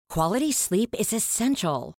Quality sleep is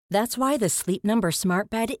essential. That's why the Sleep Number Smart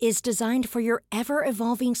Bed is designed for your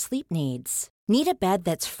ever-evolving sleep needs. Need a bed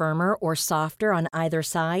that's firmer or softer on either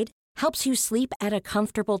side? Helps you sleep at a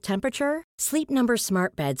comfortable temperature? Sleep Number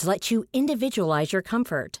Smart Beds let you individualize your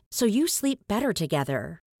comfort, so you sleep better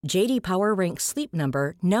together. J.D. Power ranks Sleep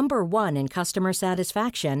Number number 1 in customer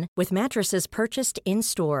satisfaction with mattresses purchased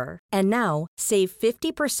in-store. And now, save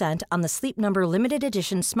 50% on the Sleep Number Limited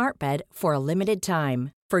Edition Smart Bed for a limited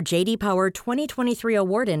time. For J.D. Power 2023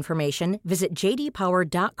 award information, visit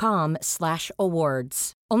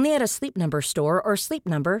jdpower.com/awards. Only at a Sleep Number store or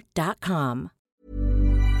sleepnumber.com.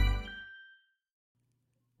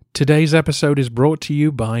 Today's episode is brought to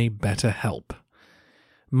you by BetterHelp.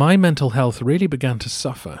 My mental health really began to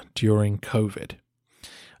suffer during COVID.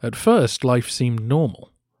 At first, life seemed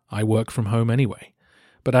normal. I work from home anyway.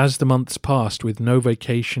 But as the months passed with no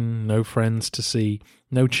vacation, no friends to see,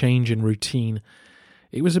 no change in routine,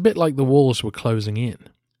 it was a bit like the walls were closing in.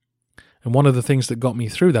 And one of the things that got me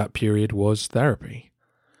through that period was therapy.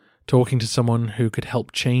 Talking to someone who could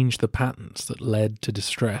help change the patterns that led to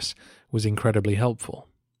distress was incredibly helpful.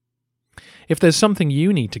 If there's something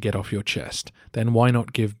you need to get off your chest, then why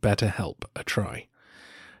not give BetterHelp a try?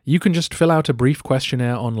 You can just fill out a brief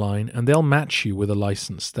questionnaire online and they'll match you with a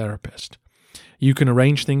licensed therapist. You can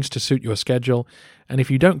arrange things to suit your schedule, and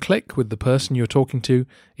if you don't click with the person you're talking to,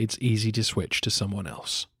 it's easy to switch to someone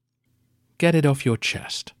else. Get it off your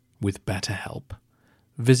chest with BetterHelp.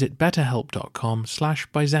 Visit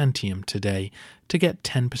betterhelp.com/Byzantium today to get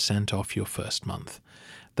 10% off your first month.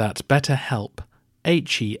 That's BetterHelp,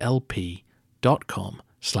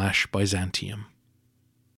 HELP.com/Byzantium.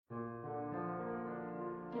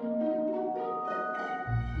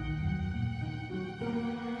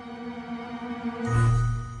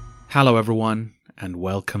 Hello everyone, and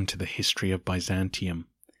welcome to the History of Byzantium.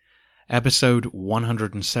 Episode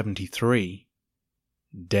 173,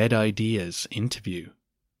 Dead Ideas Interview,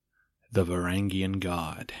 The Varangian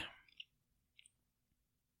Guard.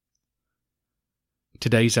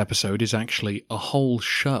 Today's episode is actually a whole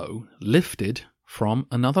show lifted from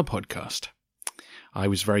another podcast. I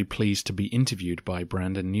was very pleased to be interviewed by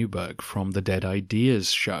Brandon Newberg from the Dead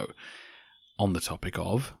Ideas show on the topic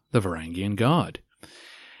of the Varangian Guard.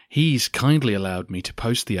 He's kindly allowed me to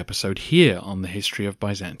post the episode here on the History of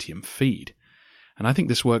Byzantium feed. And I think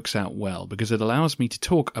this works out well because it allows me to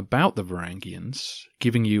talk about the Varangians,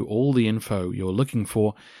 giving you all the info you're looking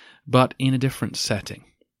for, but in a different setting.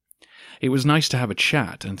 It was nice to have a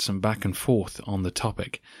chat and some back and forth on the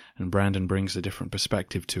topic, and Brandon brings a different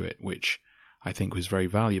perspective to it, which I think was very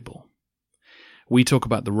valuable. We talk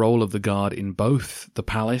about the role of the Guard in both the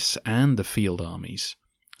palace and the field armies,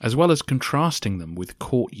 as well as contrasting them with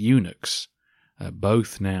court eunuchs,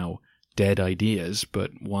 both now dead ideas,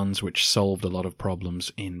 but ones which solved a lot of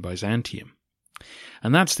problems in Byzantium.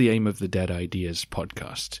 And that's the aim of the Dead Ideas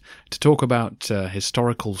podcast, to talk about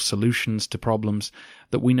historical solutions to problems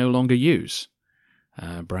that we no longer use.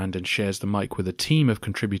 Brandon shares the mic with a team of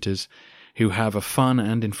contributors who have a fun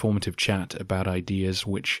and informative chat about ideas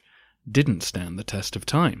which didn't stand the test of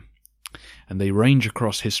time. And they range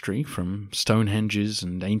across history, from Stonehenges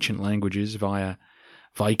and ancient languages via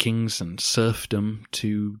Vikings and serfdom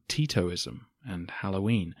to Titoism and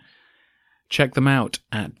Halloween. Check them out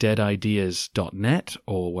at deadideas.net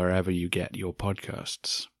or wherever you get your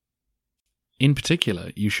podcasts. In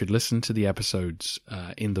particular, you should listen to the episodes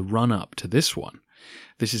in the run-up to this one.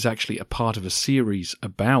 This is actually a part of a series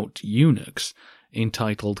about eunuchs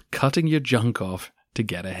entitled Cutting Your Junk Off to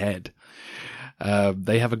Get Ahead.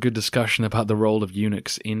 They have a good discussion about the role of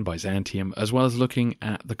eunuchs in Byzantium, as well as looking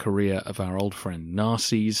at the career of our old friend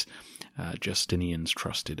Narses, Justinian's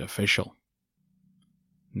trusted official.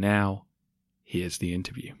 Now, here's the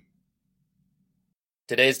interview.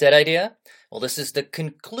 Today's Dead Idea? Well, this is the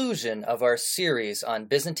conclusion of our series on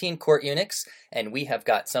Byzantine court eunuchs, and we have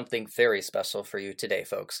got something very special for you today,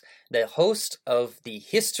 folks. The host of the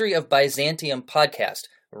History of Byzantium podcast,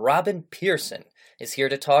 Robin Pearson, is here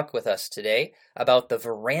to talk with us today about the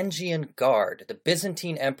Varangian Guard, the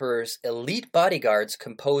Byzantine Emperor's elite bodyguards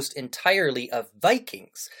composed entirely of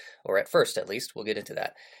Vikings, or at first at least, we'll get into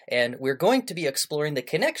that. And we're going to be exploring the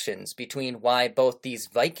connections between why both these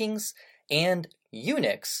Vikings and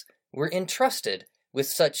eunuchs were entrusted with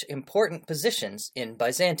such important positions in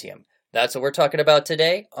Byzantium. That's what we're talking about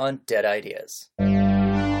today on Dead Ideas.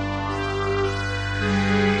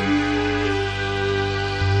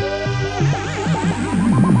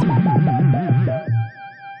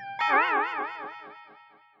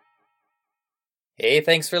 Hey,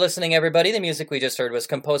 thanks for listening, everybody. The music we just heard was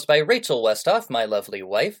composed by Rachel Westoff, my lovely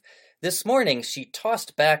wife. This morning she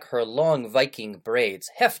tossed back her long Viking braids,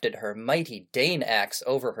 hefted her mighty Dane axe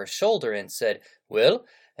over her shoulder, and said, "Well,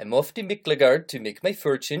 I'm off to Miklagard to make my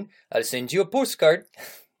fortune. I'll send you a postcard."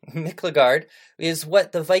 Miklagard is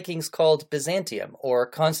what the Vikings called Byzantium, or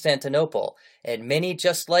Constantinople, and many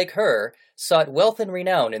just like her sought wealth and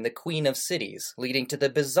renown in the Queen of Cities, leading to the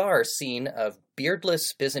bizarre scene of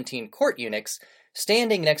beardless Byzantine court eunuchs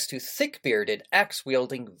standing next to thick-bearded,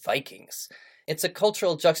 axe-wielding Vikings. It's a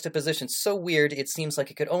cultural juxtaposition so weird it seems like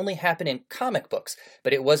it could only happen in comic books,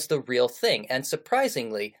 but it was the real thing, and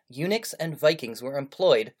surprisingly, eunuchs and Vikings were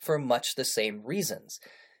employed for much the same reasons.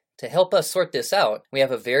 To help us sort this out, we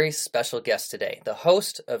have a very special guest today, the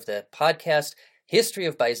host of the podcast History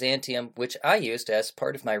of Byzantium, which I used as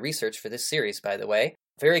part of my research for this series, by the way.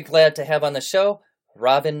 Very glad to have on the show,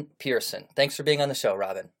 Robin Pearson. Thanks for being on the show,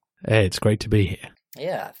 Robin. Hey, it's great to be here.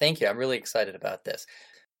 Yeah, thank you. I'm really excited about this.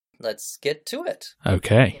 Let's get to it.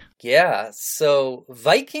 Okay. Yeah, so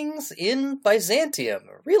Vikings in Byzantium.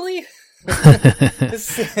 Really?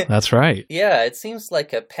 That's right. Yeah, it seems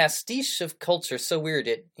like a pastiche of culture. So weird.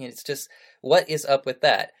 It's just, what is up with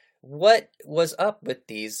that? What was up with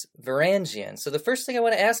these Varangians? So the first thing I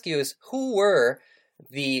want to ask you is, who were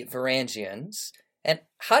the Varangians, and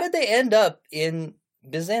how did they end up in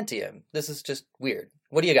Byzantium? This is just weird.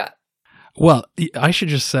 What do you got? Well, I should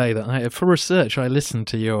just say that for research, I listened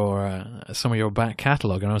to your some of your back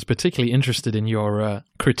catalogue, and I was particularly interested in your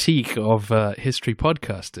critique of history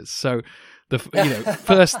podcasters. So the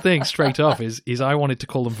first thing straight off is I wanted to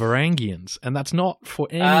call them Varangians, and that's not for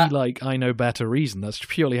any I know better reason. That's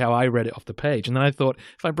purely how I read it off the page. And then I thought,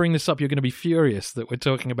 if I bring this up, you're going to be furious that we're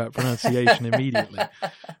talking about pronunciation immediately.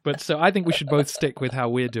 But so I think we should both stick with how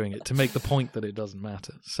we're doing it to make the point that it doesn't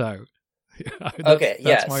matter. So.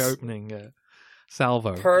 That's my opening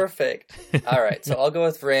salvo. Perfect. All right, so I'll go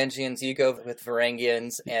with Varangians, you go with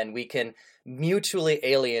Varangians, and we can mutually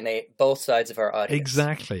alienate both sides of our audience.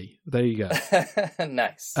 Exactly. There you go.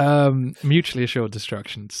 Nice. Mutually assured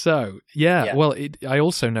destruction. So, yeah. Well, I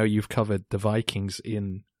also know you've covered the Vikings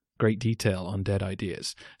in great detail on Dead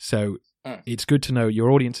Ideas. So it's good to know your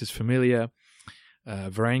audience is familiar.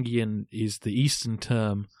 Varangian is the Eastern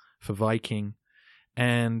term for Viking.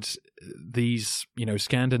 And these,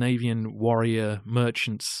 Scandinavian warrior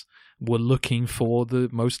merchants were looking for the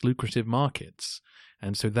most lucrative markets.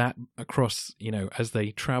 And so that across, as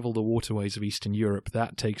they travel the waterways of Eastern Europe,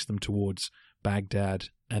 that takes them towards Baghdad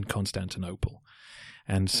and Constantinople.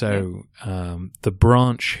 And so the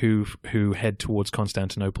branch who head towards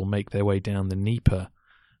Constantinople make their way down the Dnieper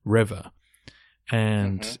River.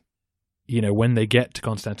 And, when they get to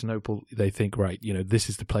Constantinople, they think, right, this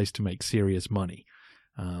is the place to make serious money.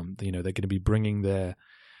 They're going to be bringing their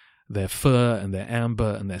fur and their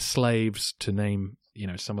amber and their slaves, to name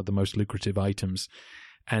some of the most lucrative items,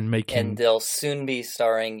 and they'll soon be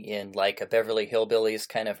starring in like a Beverly Hillbillies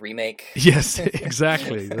kind of remake. Yes,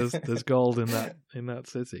 exactly. There's gold in that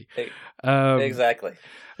city.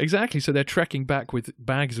 Exactly. So they're trekking back with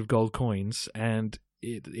bags of gold coins, and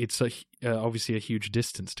it's obviously a huge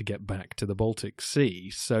distance to get back to the Baltic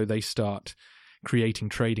Sea. So they start creating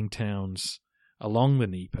trading towns along the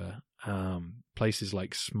Dnieper, places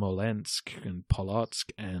like Smolensk and Polotsk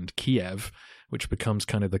and Kiev, which becomes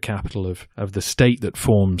kind of the capital of the state that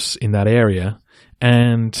forms in that area.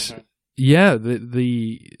 And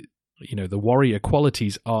the warrior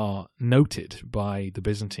qualities are noted by the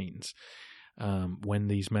Byzantines when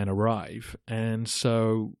these men arrive. And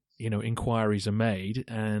so, inquiries are made,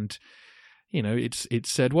 and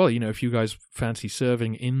it's said, well, if you guys fancy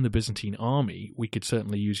serving in the Byzantine army, we could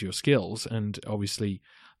certainly use your skills. And obviously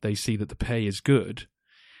they see that the pay is good.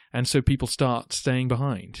 And so people start staying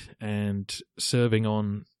behind and serving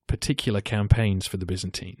on particular campaigns for the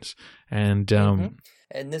Byzantines. And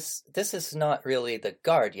and this is not really the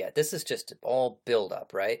guard yet. This is just all build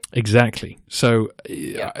up, right? Exactly. So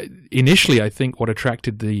initially, I think what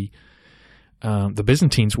attracted the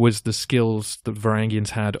Byzantines was the skills that Varangians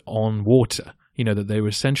had on water. That they were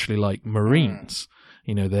essentially like Marines.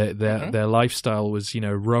 Their lifestyle was,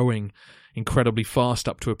 rowing incredibly fast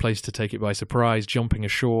up to a place to take it by surprise, jumping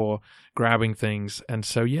ashore, grabbing things. And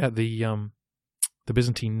so, the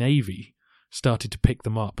Byzantine navy started to pick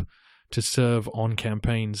them up to serve on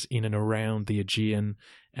campaigns in and around the Aegean,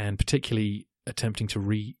 and particularly attempting to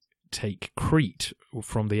retake Crete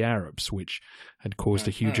from the Arabs, which had caused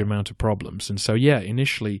a huge amount of problems. And so,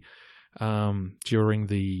 initially, during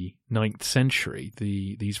the 9th century,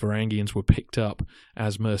 these Varangians were picked up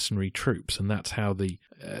as mercenary troops, and that's how the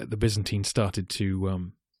Byzantines started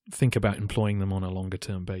to think about employing them on a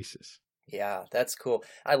longer-term basis. Yeah, that's cool.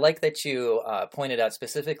 I like that you pointed out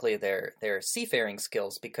specifically their seafaring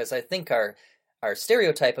skills because I think our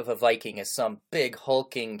stereotype of a Viking is some big,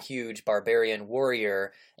 hulking, huge barbarian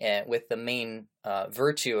warrior, and with the main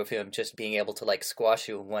virtue of him just being able to like squash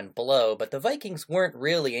you in one blow. But the Vikings weren't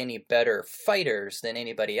really any better fighters than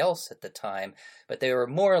anybody else at the time, but they were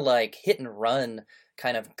more like hit and run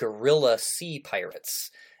kind of guerrilla sea pirates,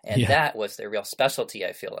 and Yeah, that was their real specialty,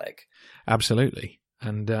 I feel like. absolutely.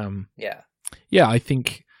 And Yeah. yeah, I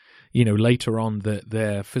think, later on that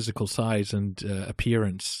their physical size and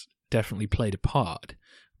appearance definitely played a part.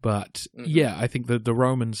 But yeah, I think that the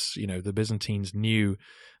Romans, the Byzantines knew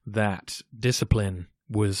that discipline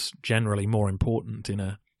was generally more important in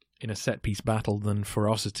a set piece battle than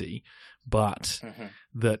ferocity, but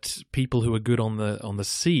that people who were good on the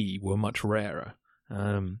sea were much rarer.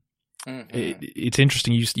 It's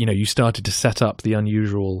interesting. You started to set up the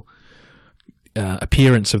unusual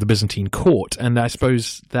appearance of the Byzantine court, and I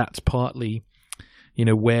suppose that's partly,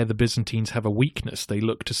 where the Byzantines have a weakness. They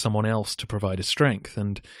look to someone else to provide a strength,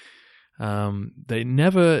 and they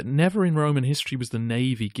never in Roman history was the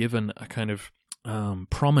navy given a kind of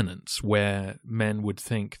prominence where men would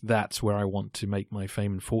think that's where I want to make my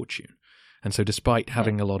fame and fortune. And so, despite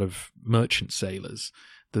having a lot of merchant sailors,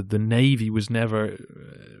 the navy was never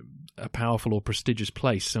a powerful or prestigious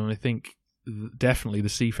place. And I think definitely the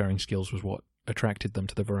seafaring skills was what attracted them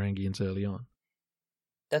to the Varangians early on.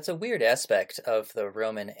 That's a weird aspect of the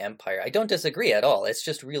Roman Empire. I don't disagree at all. It's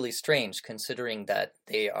just really strange considering that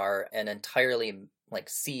they are an entirely like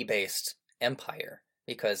sea-based empire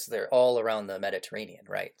because they're all around the Mediterranean,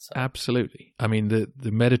 right? So. Absolutely. I mean,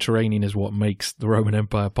 the Mediterranean is what makes the Roman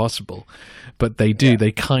Empire possible. But they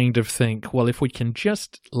kind of think, well, if we can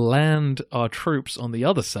just land our troops on the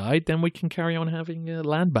other side, then we can carry on having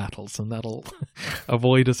land battles, and that'll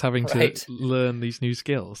avoid us having to learn these new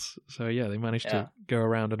skills. So yeah, they managed to go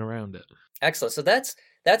around and around it. Excellent. So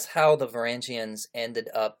that's how the Varangians ended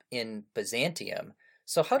up in Byzantium.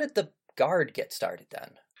 So how did the Guard get started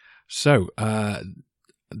then? So,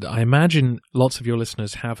 I imagine lots of your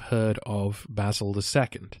listeners have heard of Basil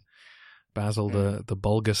II. Basil the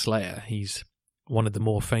Bulgar Slayer. He's one of the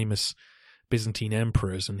more famous Byzantine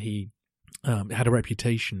emperors, and he had a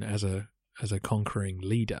reputation as a conquering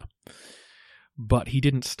leader. But he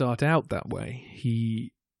didn't start out that way.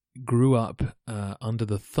 He grew up under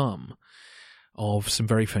the thumb of some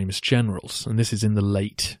very famous generals, and this is in the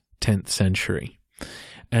late 10th century.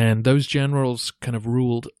 And those generals kind of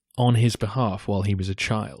ruled on his behalf while he was a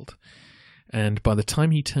child. And by the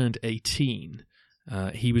time he turned 18,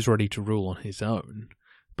 he was ready to rule on his own.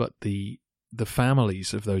 But the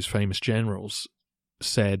families of those famous generals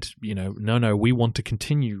said, no, we want to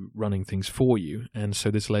continue running things for you. And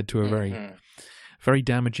so this led to a very, very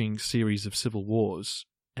damaging series of civil wars.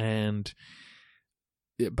 And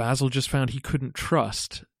Basil just found he couldn't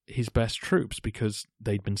trust his best troops because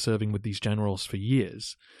they'd been serving with these generals for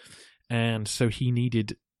years. And so he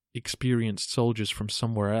needed experienced soldiers from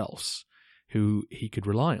somewhere else who he could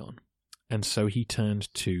rely on. And so he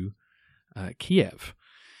turned to Kiev.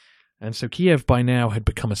 And so Kiev by now had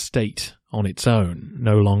become a state on its own,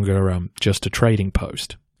 no longer just a trading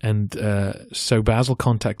post. And so Basil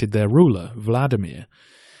contacted their ruler, Vladimir,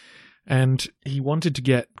 and he wanted to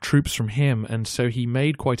get troops from him, and so he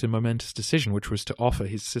made quite a momentous decision, which was to offer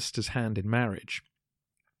his sister's hand in marriage.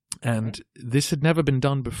 And this had never been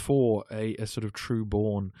done before, a sort of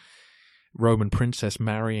true-born Roman princess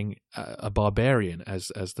marrying a barbarian,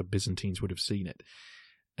 as the Byzantines would have seen it.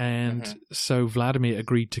 And so Vladimir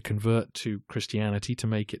agreed to convert to Christianity to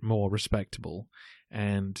make it more respectable,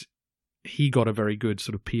 and he got a very good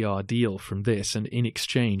sort of PR deal from this, and in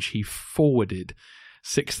exchange he forwarded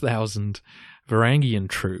 6,000 Varangian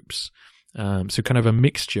troops, so kind of a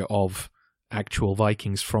mixture of actual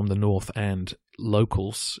Vikings from the north and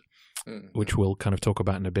locals, which we'll kind of talk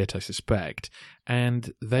about in a bit, I suspect.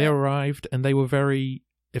 And they arrived, and they were very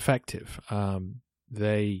effective.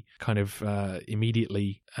 They kind of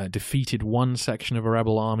immediately defeated one section of a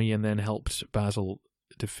rebel army and then helped Basil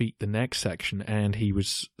defeat the next section, and he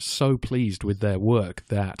was so pleased with their work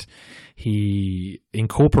that he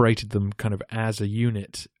incorporated them kind of as a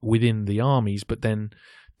unit within the armies, but then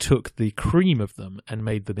took the cream of them and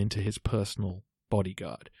made them into his personal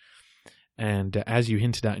bodyguard. And as you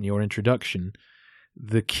hinted at in your introduction,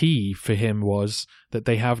 the key for him was that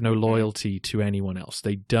they have no loyalty to anyone else.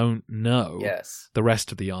 They don't know the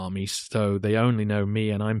rest of the army, so they only know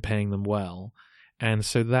me, and I'm paying them well. And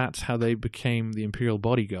so that's how they became the imperial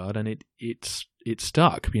bodyguard, and it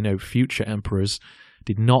stuck. Future emperors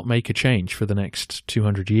did not make a change for the next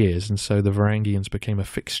 200 years, and so the Varangians became a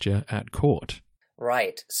fixture at court.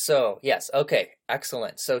 Right. So, yes. Okay.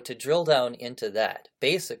 Excellent. So, to drill down into that,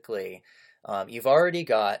 basically, you've already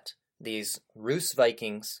got these Rus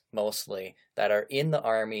Vikings mostly that are in the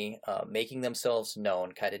army, making themselves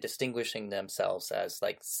known, kind of distinguishing themselves as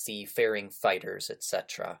like seafaring fighters,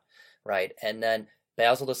 etc. Right. And then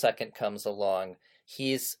Basil II comes along.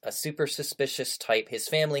 He's a super suspicious type. His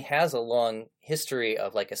family has a long history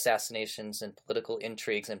of like assassinations and political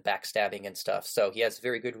intrigues and backstabbing and stuff. So he has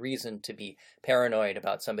very good reason to be paranoid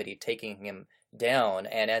about somebody taking him down.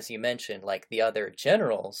 And as you mentioned, like the other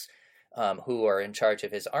generals who are in charge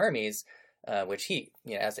of his armies, which he,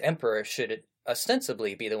 as emperor, should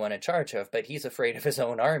ostensibly be the one in charge of, but he's afraid of his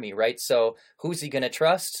own army, right? So who's he going to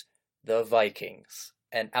trust? The Vikings,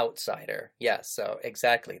 an outsider. Yes, so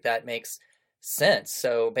exactly. That makes sense.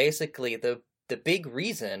 So basically, the big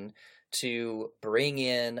reason to bring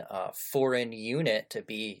in a foreign unit to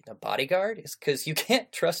be a bodyguard is because you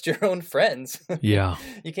can't trust your own friends. Yeah.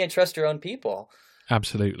 You can't trust your own people.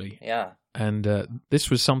 Absolutely. Yeah. And this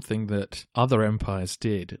was something that other empires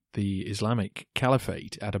did. The Islamic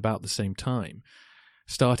Caliphate, at about the same time,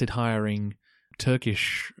 started hiring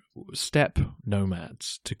Turkish steppe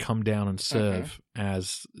nomads to come down and serve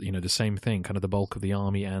as, the same thing, kind of the bulk of the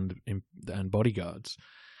army and bodyguards.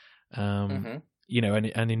 And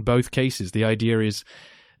in both cases, the idea is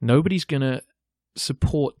nobody's going to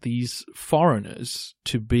support these foreigners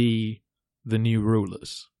to be the new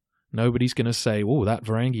rulers. Nobody's going to say, "Oh, that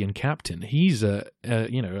Varangian captain, he's a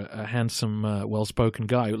handsome, well-spoken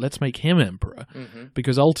guy. Let's make him emperor,"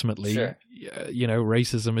 because ultimately, sure.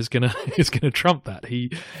 Racism is gonna trump that.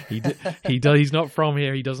 He's not from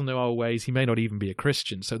here. He doesn't know our ways. He may not even be a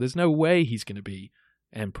Christian. So there's no way he's going to be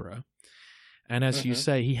emperor. And as you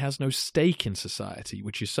say, he has no stake in society,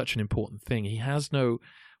 which is such an important thing. He has no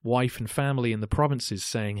wife and family in the provinces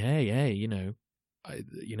saying, "Hey,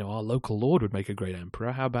 our local lord would make a great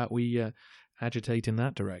emperor. How about we agitate in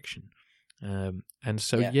that direction?" And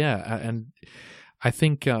I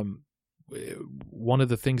think one of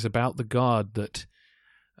the things about the Guard that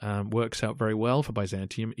works out very well for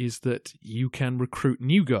Byzantium is that you can recruit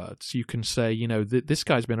new guards. You can say, this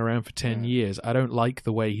guy's been around for 10 years. I don't like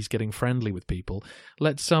the way he's getting friendly with people.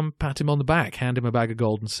 Let's pat him on the back, hand him a bag of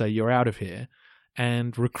gold and say, "You're out of here,"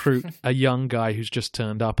 and recruit a young guy who's just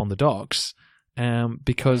turned up on the docks.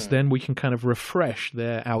 Because then we can kind of refresh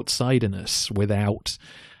their outsiderness without,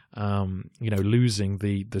 losing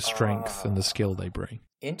the strength and the skill they bring.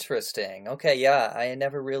 Interesting. Okay, yeah, I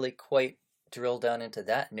never really quite drilled down into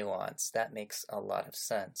that nuance. That makes a lot of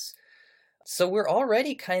sense. So we're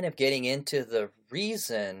already kind of getting into the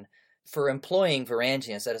reason for employing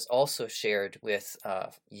Varangians that is also shared with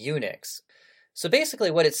eunuchs. So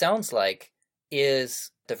basically what it sounds like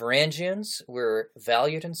is the Varangians were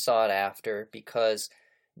valued and sought after because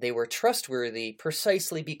they were trustworthy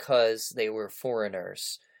precisely because they were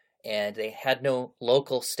foreigners and they had no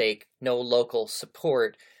local stake, no local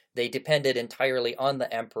support. They depended entirely on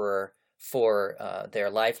the emperor for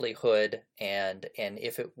their livelihood, and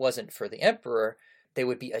if it wasn't for the emperor, they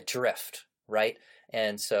would be adrift, right?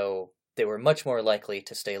 And so they were much more likely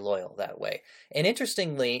to stay loyal that way. And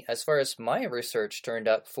interestingly, as far as my research turned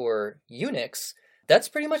up for eunuchs, that's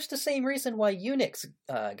pretty much the same reason why eunuchs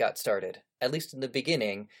got started, at least in the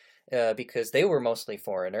beginning, because they were mostly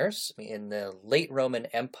foreigners. In the late Roman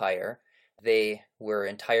Empire, they were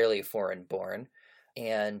entirely foreign-born,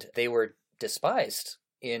 and they were despised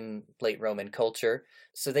in late Roman culture.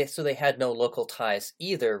 So they had no local ties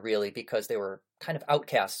either, really, because they were kind of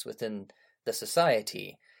outcasts within the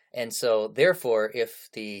society. And so, therefore, if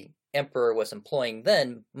the emperor was employing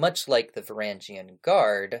them, much like the Varangian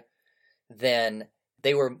Guard, then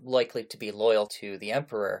they were likely to be loyal to the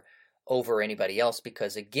emperor over anybody else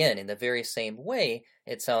because, again, in the very same way,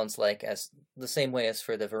 it sounds like as the same way as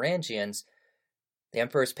for the Varangians, the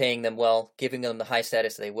emperor's paying them well, giving them the high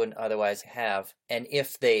status they wouldn't otherwise have, and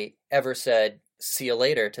if they ever said, "see you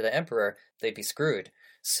later" to the emperor, they'd be screwed.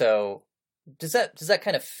 So does that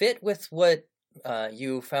kind of fit with what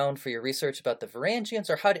you found for your research about the Varangians,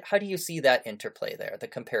 or how do you see that interplay there, the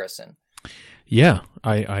comparison? Yeah,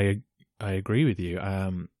 I agree with you.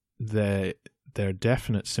 There are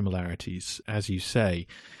definite similarities, as you say.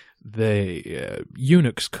 The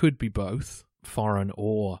eunuchs could be both foreign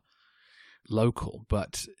or local,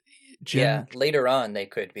 but later on they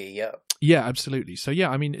could be. Yeah, absolutely. So yeah,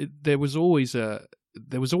 I mean, there was always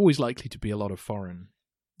likely to be a lot of foreign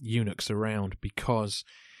eunuchs around because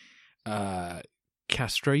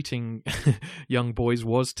castrating young boys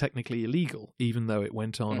was technically illegal, even though it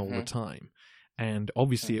went on all the time. And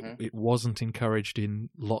obviously it wasn't encouraged in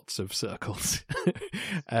lots of circles.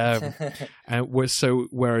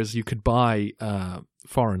 Whereas you could buy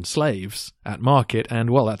foreign slaves at market, and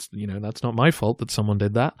well, that's not my fault that someone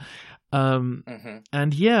did that.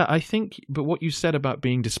 And yeah, I think, but what you said about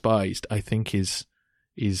being despised, I think is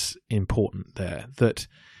important there. That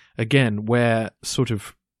again, where sort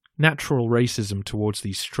of natural racism towards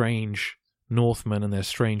these strange Northmen and their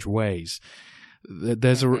strange ways,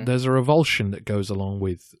 there's a revulsion that goes along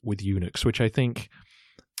with eunuchs, which I think,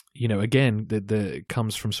 again, the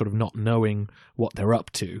comes from sort of not knowing what they're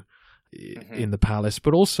up to in the palace,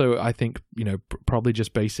 but also I think probably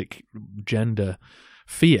just basic gender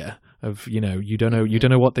fear of you don't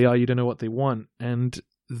know what they are, you don't know what they want, and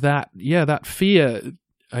that fear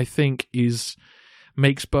I think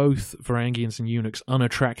makes both Varangians and eunuchs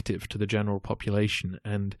unattractive to the general population,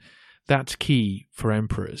 and that's key for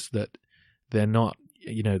emperors, that they're not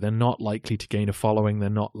likely to gain a following. They're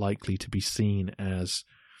not likely to be seen as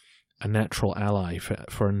a natural ally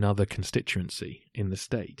for another constituency in the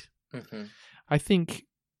state. I think,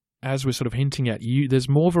 as we're sort of hinting at, there's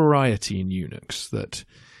more variety in eunuchs, that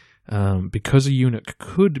because a eunuch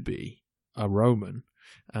could be a Roman,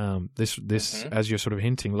 this as you're sort of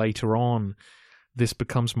hinting later on, this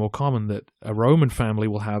becomes more common, that a Roman family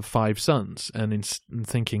will have 5 sons, and in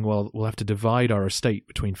thinking, well, we'll have to divide our estate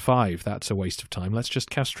between 5. That's a waste of time. Let's just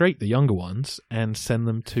castrate the younger ones and send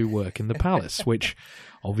them to work in the palace, which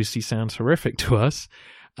obviously sounds horrific to us,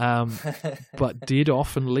 but did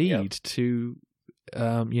often lead to,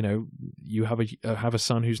 you have a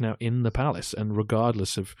son who's now in the palace, and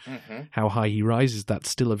regardless of how high he rises, that's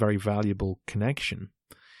still a very valuable connection.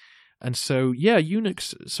 And so, yeah,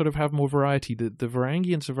 eunuchs sort of have more variety. The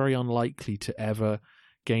Varangians are very unlikely to ever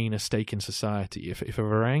gain a stake in society. If a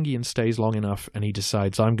Varangian stays long enough and he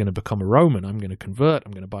decides, I'm going to become a Roman, I'm going to convert,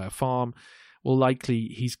 I'm going to buy a farm, well, likely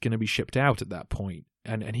he's going to be shipped out at that point.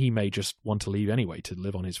 And he may just want to leave anyway to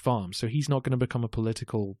live on his farm. So he's not going to become a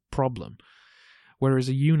political problem. Whereas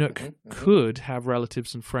a eunuch could have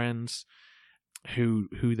relatives and friends who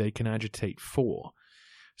they can agitate for.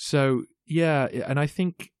 So, yeah, and I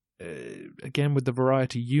think, again, with the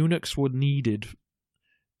variety, eunuchs were needed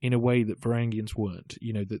in a way that Varangians weren't.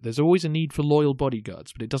 There's always a need for loyal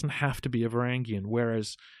bodyguards, but it doesn't have to be a Varangian.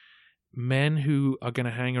 Whereas men who are going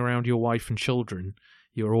to hang around your wife and children,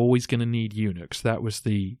 you're always going to need eunuchs. That was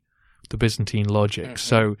the Byzantine logic.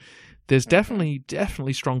 So there's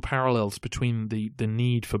definitely strong parallels between the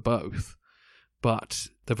need for both, but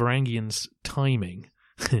the Varangians' timing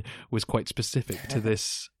was quite specific to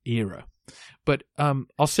this era. But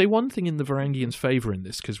I'll say one thing in the Varangians' favor in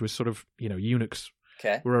this, because we're sort of, eunuchs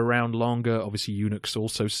were around longer. Obviously, eunuchs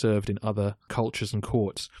also served in other cultures and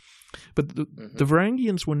courts. But the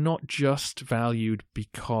Varangians were not just valued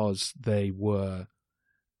because they were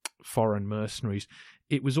foreign mercenaries.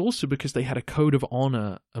 It was also because they had a code of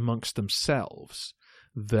honor amongst themselves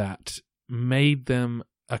that made them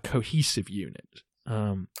a cohesive unit.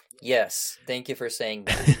 Yes, thank you for saying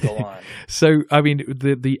that. Go on. So, I mean,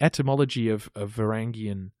 the etymology of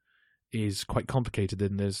Varangian is quite complicated,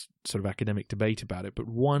 and there's sort of academic debate about it. But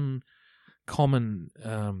one common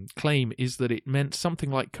claim is that it meant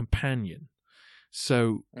something like companion.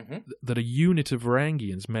 So that a unit of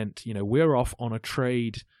Varangians meant, we're off on a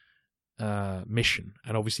trade mission,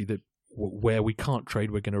 and obviously where we can't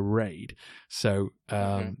trade, we're going to raid. So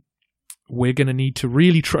we're going to need to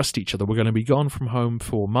really trust each other. We're going to be gone from home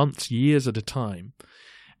for months, years at a time.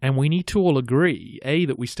 And we need to all agree, A,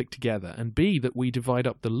 that we stick together, and B, that we divide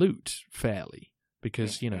up the loot fairly.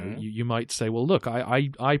 Because, you might say, well, look,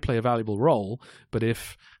 I play a valuable role, but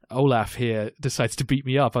if Olaf here decides to beat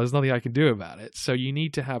me up, there's nothing I can do about it. So you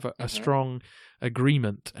need to have a strong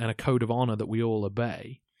agreement and a code of honor that we all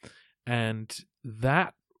obey. And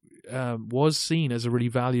that was seen as a really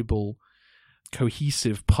valuable,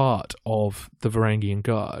 cohesive part of the Varangian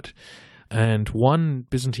Guard. And one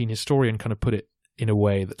Byzantine historian kind of put it in a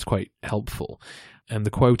way that's quite helpful. And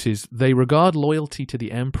the quote is, "They regard loyalty to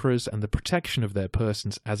the emperors and the protection of their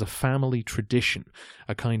persons as a family tradition,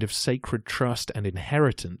 a kind of sacred trust and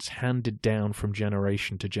inheritance handed down from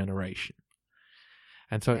generation to generation."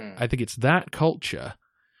 And so I think it's that culture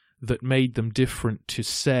that made them different to,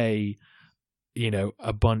 say,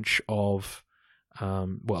 a bunch of,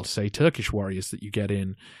 say Turkish warriors that you get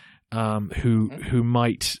in,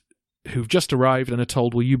 who've just arrived and are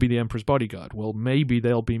told, will you be the emperor's bodyguard? Well, maybe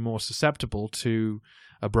they'll be more susceptible to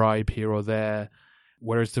a bribe here or there,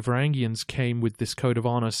 whereas the Varangians came with this code of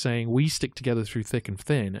honor saying, we stick together through thick and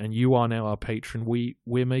thin, and you are now our patron.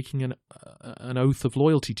 We're making an oath of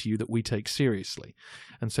loyalty to you that we take seriously.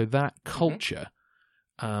 And so that culture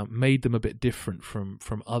made them a bit different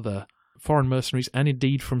from other foreign mercenaries, and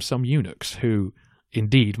indeed from some eunuchs who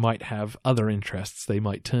indeed might have other interests they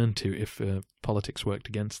might turn to if politics worked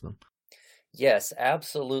against them. Yes,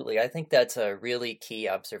 absolutely. I think that's a really key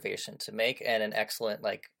observation to make, and an excellent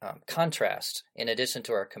contrast in addition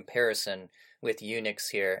to our comparison with eunuchs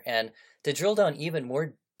here. And to drill down even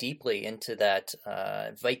more deeply into that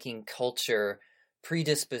Viking culture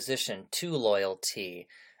predisposition to loyalty,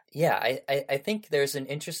 yeah, I think there's an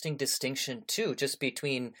interesting distinction too, just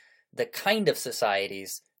between the kind of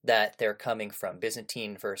societies that they're coming from,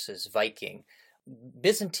 Byzantine versus Viking.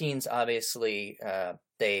 Byzantines, obviously,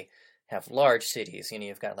 they have large cities.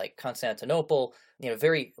 You've got like Constantinople,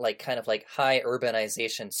 very kind of high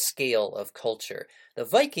urbanization scale of culture. The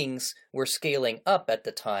Vikings were scaling up at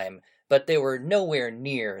the time, but they were nowhere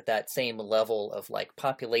near that same level of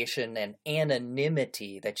population and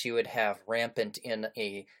anonymity that you would have rampant in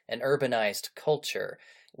an urbanized culture,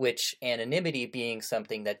 which anonymity being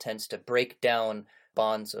something that tends to break down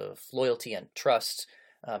bonds of loyalty and trust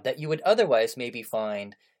that you would otherwise maybe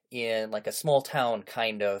find in a small town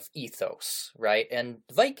kind of ethos, right? And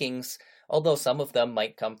Vikings, although some of them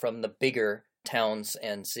might come from the bigger towns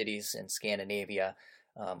and cities in Scandinavia,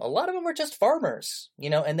 a lot of them were just farmers,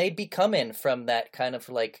 and they'd be coming from that kind of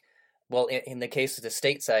in the case of the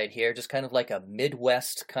stateside here, just kind of a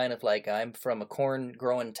Midwest kind of I'm from a corn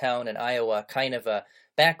growing town in Iowa kind of a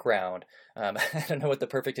background. I don't know what the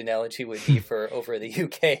perfect analogy would be for over the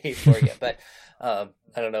UK for you, but I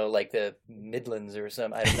don't know, the Midlands or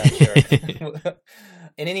some, I'm not sure.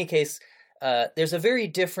 In any case, there's a very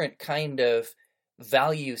different kind of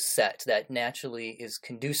value set that naturally is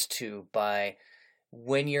conduced to by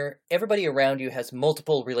when everybody around you has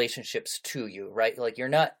multiple relationships to you, right? You're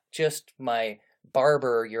not just my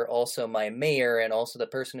barber, you're also my mayor and also the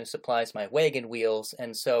person who supplies my wagon wheels.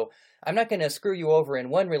 And so I'm not going to screw you over in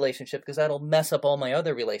one relationship because that'll mess up all my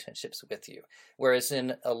other relationships with you. Whereas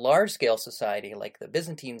in a large-scale society like the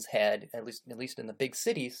Byzantines had, at least in the big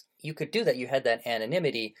cities, you could do that. You had that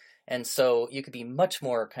anonymity, and so you could be much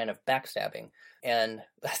more kind of backstabbing. And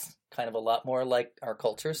that's kind of a lot more like our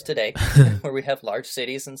cultures today, where we have large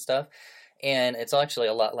cities and stuff. And it's actually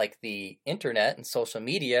a lot like the internet and social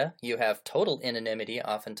media. You have total anonymity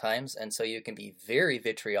oftentimes, and so you can be very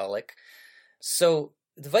vitriolic. So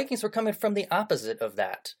the Vikings were coming from the opposite of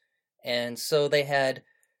that. And so they had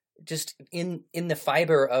just in the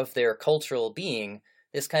fiber of their cultural being,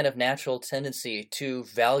 this kind of natural tendency to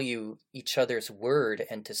value each other's word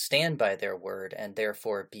and to stand by their word and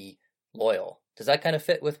therefore be loyal. Does that kind of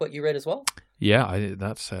fit with what you read as well? Yeah,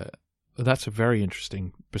 that's a very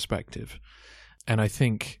interesting perspective. And I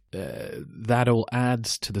think that all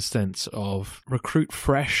adds to the sense of recruit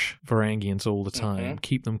fresh Varangians all the time,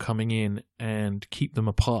 keep them coming in and keep them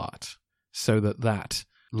apart so that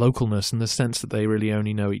localness and the sense that they really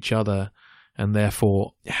only know each other and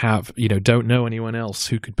therefore don't know anyone else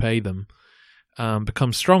who could pay them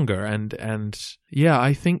becomes stronger. And yeah,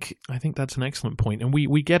 I think that's an excellent point. And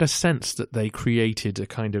we get a sense that they created a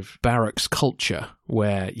kind of barracks culture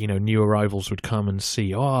where, new arrivals would come and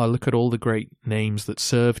see, oh, look at all the great names that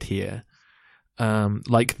served here.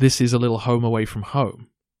 This is a little home away from home.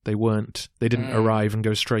 They didn't arrive and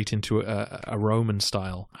go straight into a Roman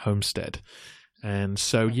style homestead. And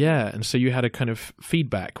so, you had a kind of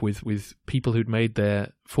feedback with people who'd made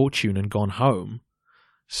their fortune and gone home,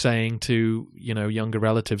 saying to, younger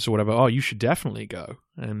relatives or whatever, oh, you should definitely go.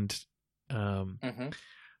 And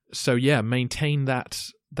maintain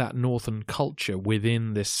that northern culture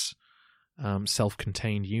within this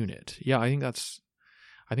self-contained unit. Yeah, I think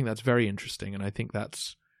that's very interesting, and I think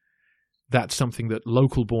that's something that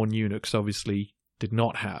local-born eunuchs obviously did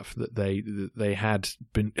not have. That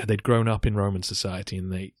they'd grown up in Roman society,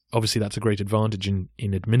 and obviously that's a great advantage in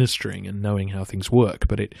administering and knowing how things work.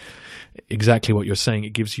 But exactly what you're saying,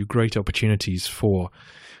 it gives you great opportunities for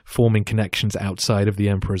forming connections outside of the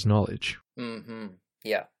emperor's knowledge. Mm-hmm.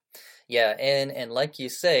 Yeah, and like you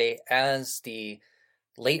say, as the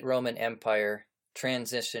late Roman Empire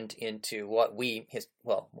transitioned into what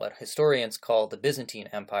historians call the Byzantine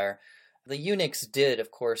Empire, the eunuchs did,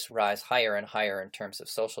 of course, rise higher and higher in terms of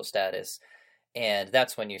social status. And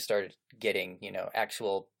that's when you started getting,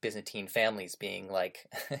 actual Byzantine families being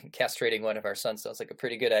castrating one of our sons sounds like a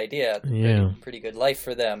pretty good idea. Yeah. Pretty good life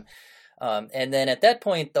for them. And then at that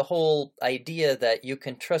point, the whole idea that you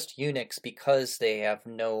can trust eunuchs because they have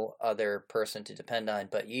no other person to depend on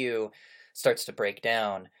but you starts to break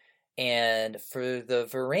down. And for the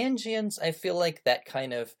Varangians, I feel like that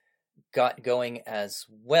kind of got going as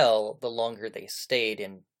well the longer they stayed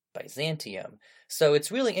in Byzantium. So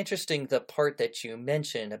it's really interesting the part that you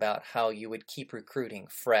mentioned about how you would keep recruiting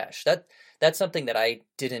fresh. That's something that I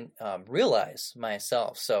didn't realize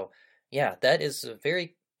myself. So yeah, that is a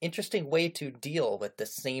very interesting way to deal with the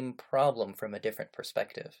same problem from a different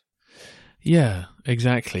perspective. Yeah,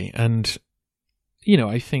 exactly. And,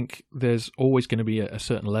 I think there's always going to be a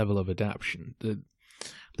certain level of adaptation.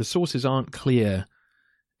 The sources aren't clear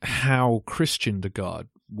how Christian the god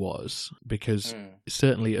was, because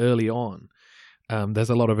certainly early on, there's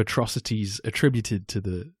a lot of atrocities attributed to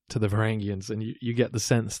the Varangians, and you get the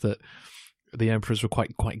sense that the emperors were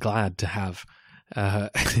quite glad to have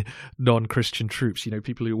non-Christian troops,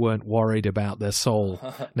 people who weren't worried about their soul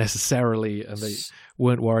necessarily, and they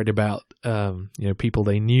weren't worried about people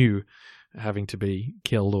they knew having to be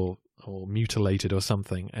killed or mutilated or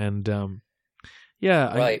something. And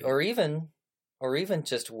right, or even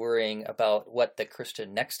just worrying about what the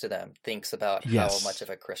Christian next to them thinks about how much of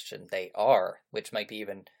a Christian they are, which might be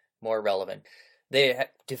even more relevant. They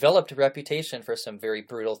developed a reputation for some very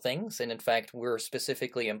brutal things, and in fact were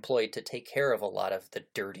specifically employed to take care of a lot of the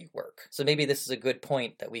dirty work. So maybe this is a good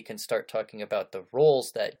point that we can start talking about the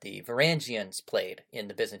roles that the Varangians played in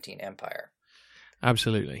the Byzantine Empire.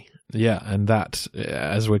 Absolutely. Yeah, and that,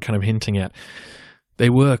 as we're kind of hinting at,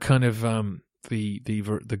 they were kind of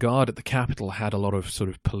the guard at the capital had a lot of sort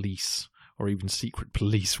of police or even secret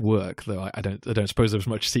police work, though I don't suppose there was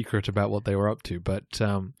much secret about what they were up to. But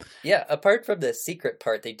yeah, apart from the secret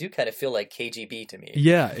part, they do kind of feel like KGB to me.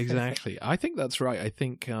 Yeah, exactly. I think that's right. I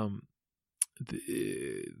think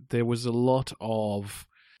there was a lot of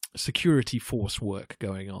security force work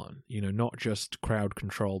going on, not just crowd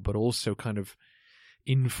control, but also kind of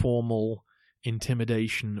informal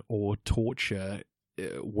intimidation or torture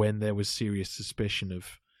when there was serious suspicion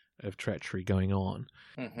of treachery going on.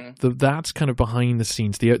 That's kind of behind the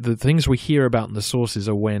scenes. The things we hear about in the sources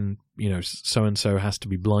are when, so-and-so has to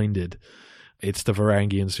be blinded. It's the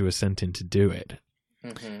Varangians who are sent in to do it.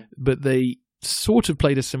 But they sort of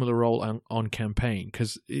played a similar role on campaign,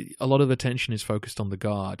 because a lot of attention is focused on the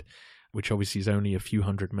guard, which obviously is only a few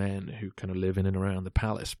hundred men who kind of live in and around the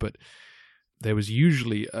palace. But there was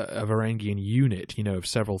usually a Varangian unit, of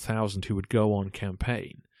several thousand who would go on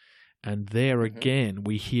campaign. And there again,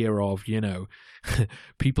 we hear of,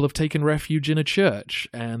 people have taken refuge in a church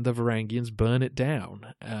and the Varangians burn it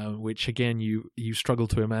down, which again, you struggle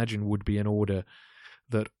to imagine would be an order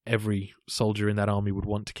that every soldier in that army would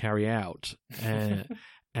want to carry out. And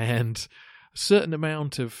a certain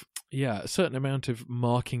amount of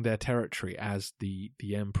marking their territory as the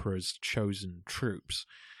emperor's chosen troops.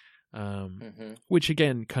 Which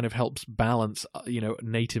again kind of helps balance,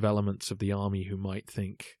 native elements of the army who might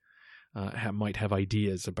think, might have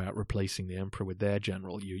ideas about replacing the emperor with their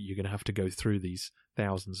general. You're going to have to go through these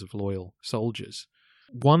thousands of loyal soldiers.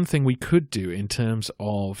 One thing we could do in terms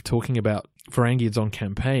of talking about Varangians on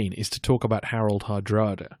campaign is to talk about Harald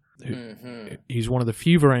Hardrada. He's one of the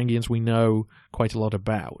few Varangians we know quite a lot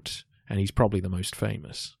about, and he's probably the most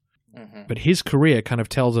famous. But his career kind of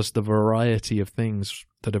tells us the variety of things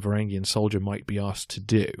that a Varangian soldier might be asked to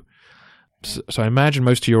do. So I imagine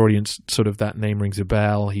most of your audience, sort of that name rings a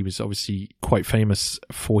bell. He was obviously quite famous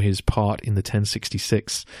for his part in the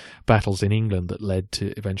 1066 battles in England that led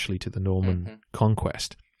eventually to the Norman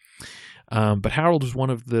conquest. But Harold was one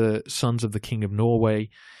of the sons of the King of Norway,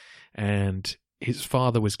 and his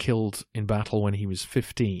father was killed in battle when he was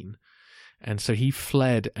 15. And so he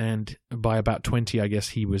fled, and by about 20, I guess,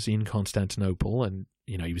 he was in Constantinople, and,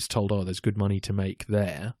 he was told, there's good money to make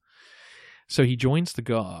there. So he joins the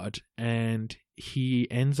guard, and he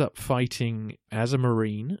ends up fighting as a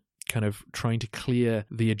marine, kind of trying to clear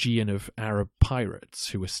the Aegean of Arab pirates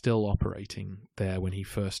who were still operating there when he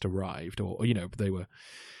first arrived, or the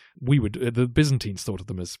Byzantines thought of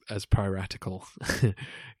them as piratical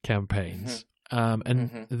campaigns.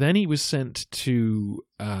 Then he was sent to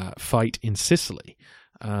fight in Sicily,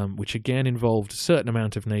 which again involved a certain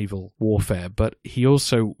amount of naval warfare, but he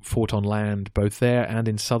also fought on land both there and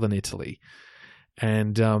in southern Italy.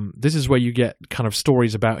 And this is where you get kind of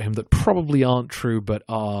stories about him that probably aren't true, but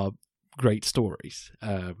are great stories.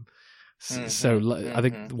 I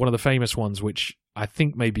think one of the famous ones, which I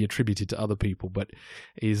think may be attributed to other people, but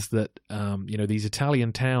is that these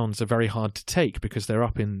Italian towns are very hard to take because they're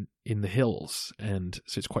up in the hills, and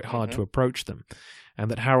so it's quite hard to approach them. And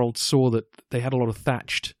that Harold saw that they had a lot of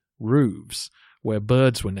thatched roofs where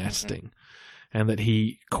birds were nesting, and that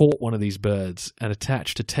he caught one of these birds and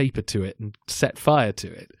attached a taper to it and set fire to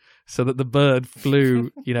it, so that the bird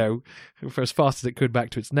flew, for as fast as it could back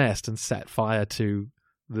to its nest and set fire to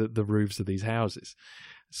the roofs of these houses.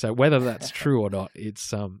 So whether that's true or not,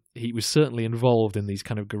 it's he was certainly involved in these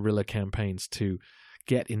kind of guerrilla campaigns to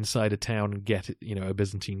get inside a town and get a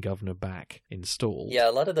Byzantine governor back installed. Yeah,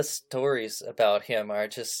 a lot of the stories about him are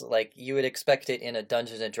just like you would expect it in a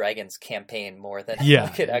Dungeons and Dragons campaign more than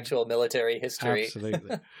like an actual military history.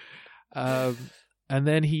 Absolutely. And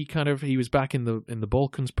then he was back in the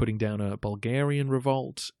Balkans, putting down a Bulgarian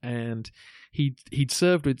revolt, and he'd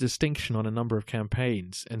served with distinction on a number of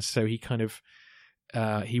campaigns, and so he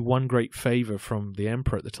won great favor from the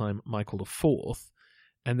emperor at the time, Michael IV.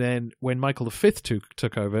 And then when Michael V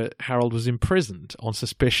took over, Harold was imprisoned on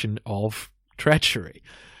suspicion of treachery,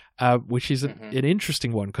 which is an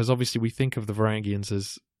interesting one, because obviously we think of the Varangians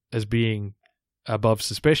as being above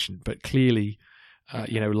suspicion, but clearly,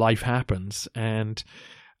 life happens. And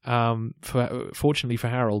fortunately for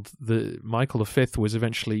Harold, Michael V was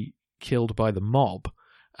eventually killed by the mob,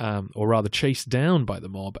 or rather chased down by the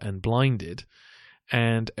mob and blinded.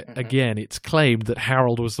 And again, it's claimed that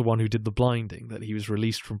Harold was the one who did the blinding, that he was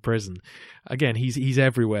released from prison. Again, he's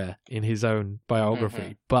everywhere in his own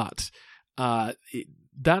biography, but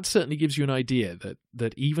that certainly gives you an idea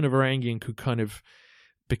that even a Varangian could kind of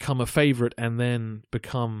become a favorite and then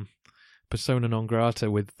become persona non grata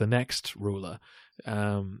with the next ruler.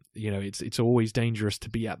 It's always dangerous to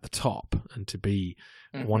be at the top and to be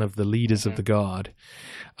one of the leaders of the guard.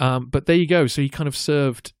 But there you go. So he kind of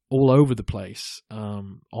served all over the place,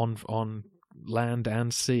 on land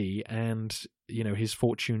and sea, and his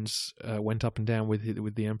fortunes went up and down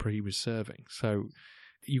with the emperor he was serving. So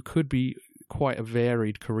you could be quite a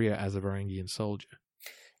varied career as a Varangian soldier.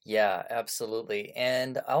 Yeah, absolutely.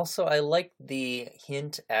 And also I like the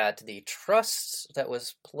hint at the trust that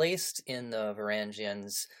was placed in the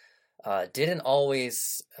Varangians didn't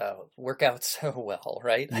always work out so well,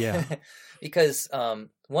 right? Yeah. Because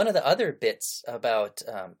one of the other bits about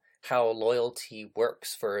how loyalty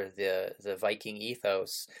works for the Viking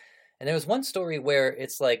ethos, and there was one story where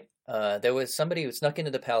it's like there was somebody who snuck into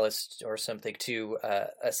the palace or something to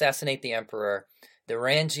assassinate the emperor. The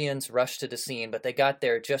Varangians rushed to the scene, but they got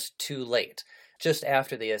there just too late, just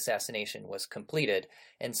after the assassination was completed.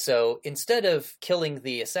 And so instead of killing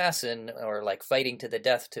the assassin or like fighting to the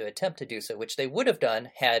death to attempt to do so, which they would have done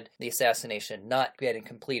had the assassination not getting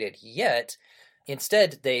completed yet,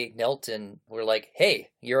 instead they knelt and were like,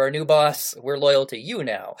 hey, you're our new boss. We're loyal to you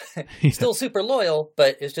now. Still super loyal,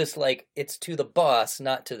 but it's just like it's to the boss,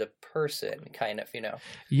 not to the person, kind of,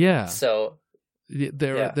 Yeah. So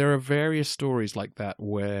there are various stories like that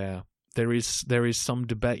where there is some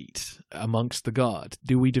debate amongst the guard.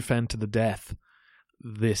 Do we defend to the death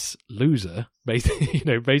this loser,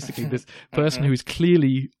 basically this person who is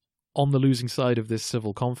clearly on the losing side of this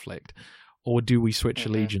civil conflict, or do we switch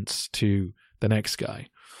allegiance to the next guy?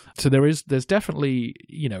 So there's definitely,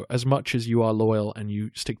 as much as you are loyal and you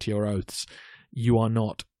stick to your oaths, you are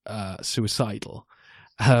not suicidal.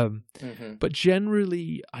 But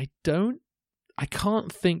generally, I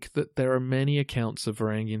can't think that there are many accounts of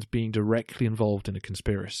Varangians being directly involved in a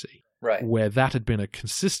conspiracy, right? Where that had been a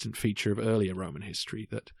consistent feature of earlier Roman history,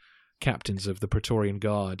 that captains of the Praetorian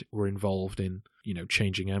Guard were involved in,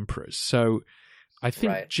 changing emperors. So I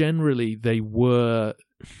think generally they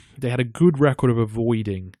had a good record of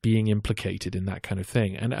avoiding being implicated in that kind of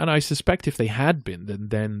thing. And I suspect if they had been,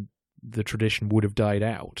 then the tradition would have died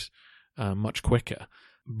out much quicker.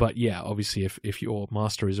 But yeah, obviously, if your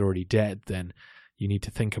master is already dead, then you need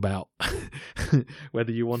to think about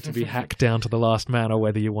whether you want to be hacked down to the last man or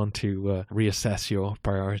whether you want to reassess your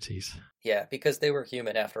priorities. Yeah, because they were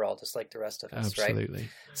human after all, just like the rest of us, right? Absolutely.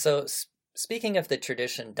 So speaking of the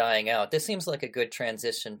tradition dying out, this seems like a good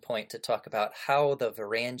transition point to talk about how the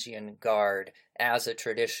Varangian Guard as a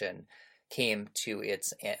tradition came to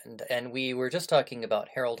its end. And we were just talking about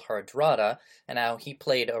Harold Hardrada and how he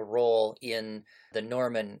played a role in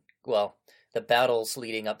the battles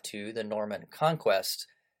leading up to the Norman conquest,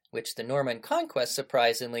 which the Norman conquest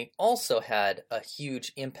surprisingly also had a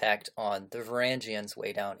huge impact on the Varangians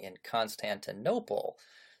way down in Constantinople.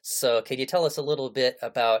 So can you tell us a little bit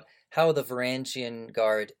about how the Varangian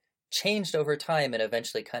Guard changed over time and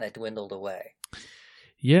eventually kind of dwindled away?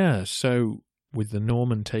 Yeah, so with the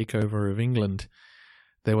Norman takeover of England,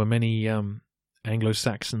 there were many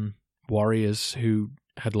Anglo-Saxon warriors who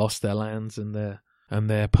had lost their lands and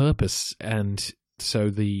their purpose, and so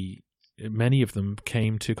many of them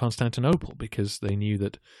came to Constantinople because they knew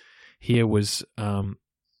that here was a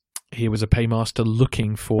paymaster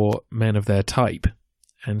looking for men of their type,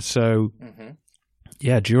 and so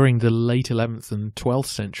during the late 11th and 12th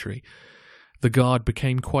century, the Guard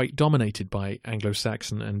became quite dominated by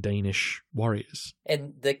Anglo-Saxon and Danish warriors.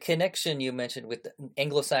 And the connection you mentioned with the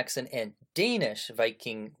Anglo-Saxon and Danish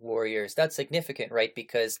Viking warriors, that's significant, right?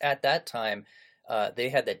 Because at that time, they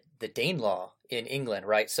had the Danelaw in England,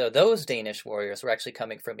 right? So those Danish warriors were actually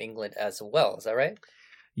coming from England as well. Is that right?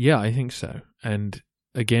 Yeah, I think so. And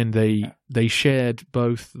again, they shared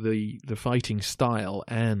both the fighting style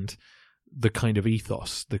and the kind of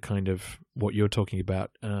ethos, the kind of what you're talking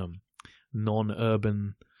about,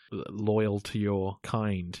 non-urban, loyal to your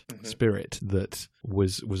kind spirit that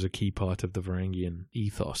was a key part of the Varangian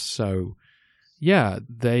ethos. So, yeah,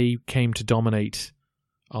 they came to dominate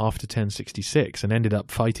after 1066 and ended up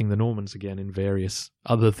fighting the Normans again in various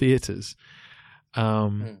other theatres.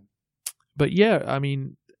 But yeah, I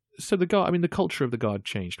mean, so the culture of the Guard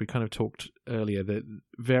changed. We kind of talked earlier that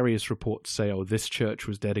various reports say, oh, this church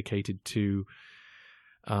was dedicated to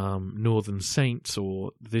northern saints,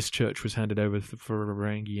 or this church was handed over for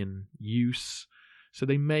Varangian use. So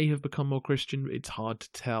they may have become more Christian. It's hard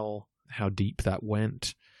to tell how deep that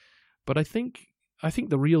went. But I think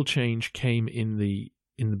the real change came in the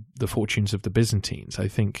fortunes of the Byzantines. I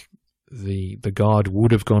think the Guard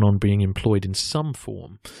would have gone on being employed in some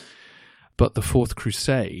form, but the Fourth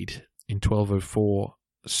Crusade in 1204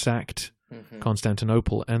 sacked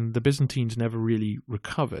Constantinople, and the Byzantines never really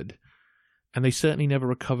recovered. And they certainly never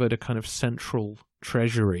recovered a kind of central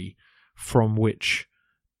treasury from which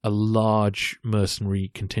a large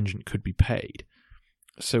mercenary contingent could be paid.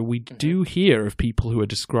 So we do hear of people who are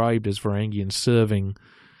described as Varangians serving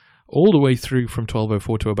all the way through from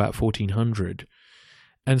 1204 to about 1400.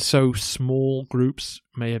 And so small groups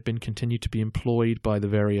may have been continued to be employed by the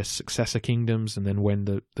various successor kingdoms, and then when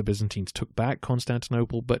the Byzantines took back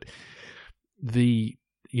Constantinople, but the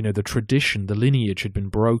tradition, the lineage had been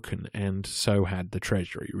broken, and so had the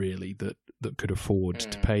treasury, really, that could afford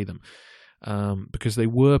to pay them, because they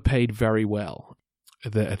were paid very well.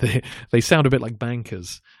 They sound a bit like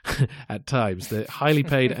bankers at times. They're highly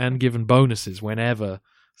paid and given bonuses whenever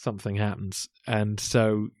something happens. And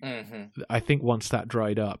so I think once that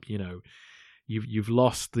dried up, you've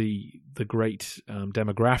lost the great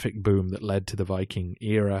demographic boom that led to the Viking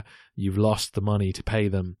era. You've lost the money to pay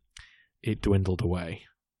them. It dwindled away.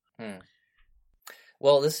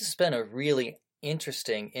 Well, this has been a really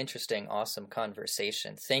interesting, awesome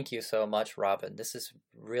conversation. Thank you so much, Robin. This is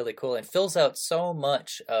really cool and fills out so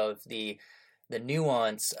much of the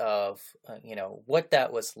nuance of what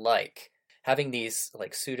that was like. Having these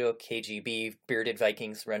like pseudo KGB bearded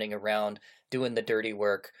Vikings running around doing the dirty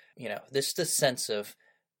work, there's this sense of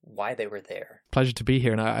why they were there. Pleasure to be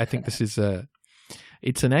here, and I think this is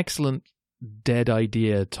it's an excellent dead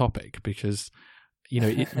idea topic, because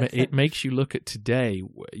it makes you look at today,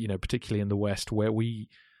 particularly in the West, where we,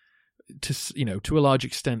 to a large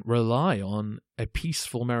extent, rely on a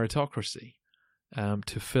peaceful meritocracy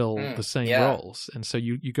to fill the same roles. And so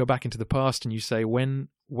you go back into the past and you say, when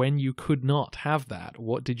you could not have that,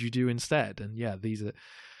 what did you do instead? And these are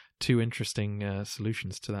two interesting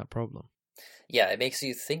solutions to that problem. Yeah, it makes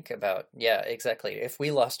you think about, exactly. If we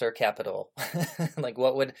lost our capital, like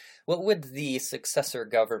what would the successor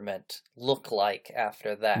government look like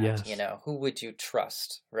after that? Yes. Who would you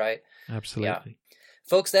trust, right? Absolutely. Yeah.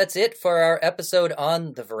 Folks, that's it for our episode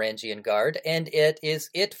on the Varangian Guard, and it is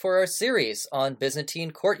it for our series on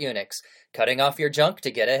Byzantine court eunuchs, cutting off your junk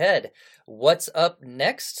to get ahead. What's up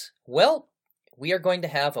next? Well, we are going to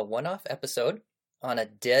have a one-off episode on a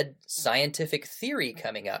dead scientific theory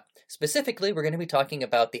coming up. Specifically, we're going to be talking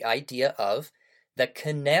about the idea of the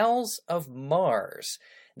canals of Mars.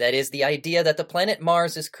 That is, the idea that the planet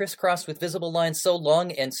Mars is crisscrossed with visible lines so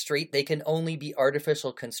long and straight they can only be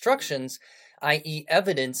artificial constructions, i.e.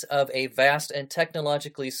 evidence of a vast and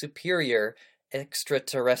technologically superior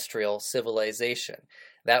extraterrestrial civilization.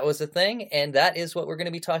 That was the thing, and that is what we're going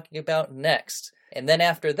to be talking about next. And then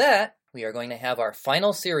after that, we are going to have our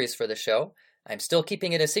final series for the show. I'm still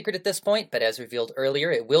keeping it a secret at this point, but as revealed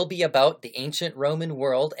earlier, it will be about the ancient Roman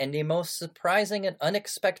world, and the most surprising and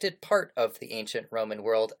unexpected part of the ancient Roman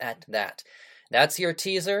world at that. That's your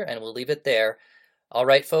teaser, and we'll leave it there. All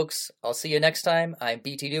right, folks, I'll see you next time. I'm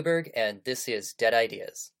BT Newberg, and this is Dead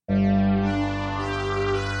Ideas.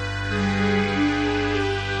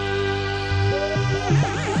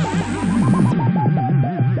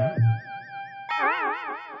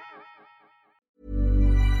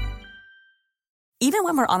 Even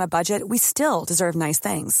when we're on a budget, we still deserve nice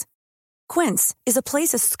things. Quince is a place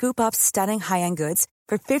to scoop up stunning high-end goods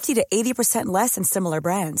for 50 to 80% less than similar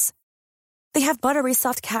brands. They have buttery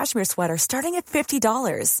soft cashmere sweaters starting at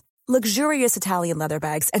 $50, luxurious Italian leather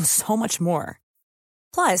bags, and so much more.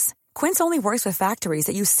 Plus, Quince only works with factories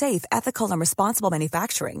that use safe, ethical, and responsible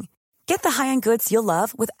manufacturing. Get the high-end goods you'll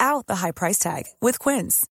love without the high price tag with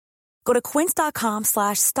Quince. Go to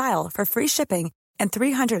quince.com/style for free shipping and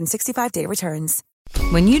 365-day returns.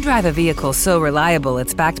 When you drive a vehicle so reliable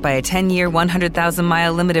it's backed by a 10-year,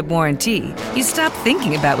 100,000-mile limited warranty, you stop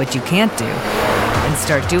thinking about what you can't do and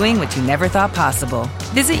start doing what you never thought possible.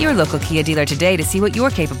 Visit your local Kia dealer today to see what you're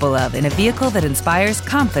capable of in a vehicle that inspires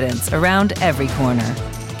confidence around every corner.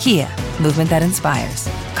 Kia, movement that inspires.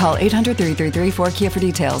 Call 800-333-4KIA for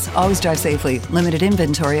details. Always drive safely. Limited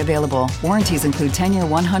inventory available. Warranties include 10-year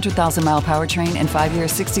 100,000-mile powertrain and 5-year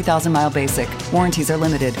 60,000-mile basic. Warranties are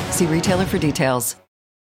limited. See retailer for details.